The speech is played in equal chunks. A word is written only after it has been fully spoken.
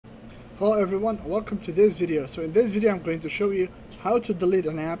Hello everyone, welcome to this video. So in this video I'm going to show you how to delete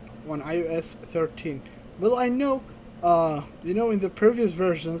an app on iOS 13. Well, I know in the previous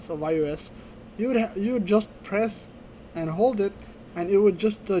versions of iOS you would just press and hold it and it would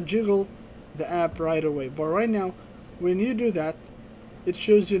just jiggle the app right away. But right now when you do that, it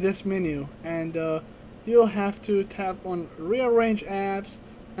shows you this menu and you'll have to tap on rearrange apps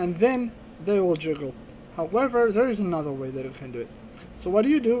and then they will jiggle. However, there is another way that you can do it. So what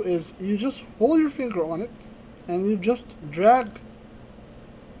you do is you just hold your finger on it and you just drag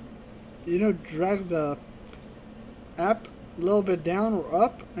the app a little bit down or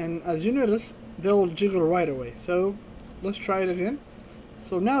up, and as you notice they will jiggle right away. So let's try it again.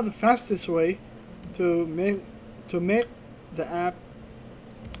 So now the fastest way to make the app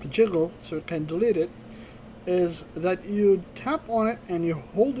jiggle so you can delete it is that you tap on it and you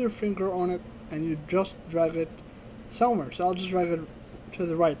hold your finger on it and you just drag it somewhere. So I'll just drag it to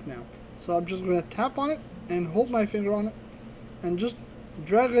the right now. So I'm just going to tap on it and hold my finger on it and just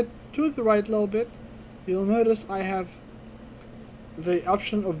drag it to the right a little bit. You'll notice I have the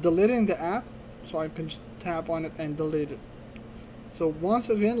option of deleting the app, so I can just tap on it and delete it. So once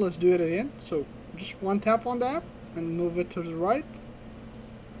again, let's do it again. So just one tap on the app and move it to the right.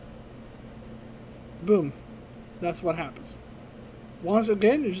 Boom. That's what happens. Once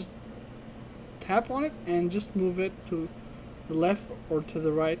again, you just tap on it and just move it to the left or to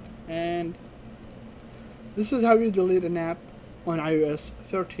the right, and this is how you delete an app on iOS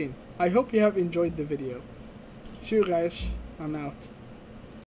 13. I hope you have enjoyed the video. See you guys. I'm out.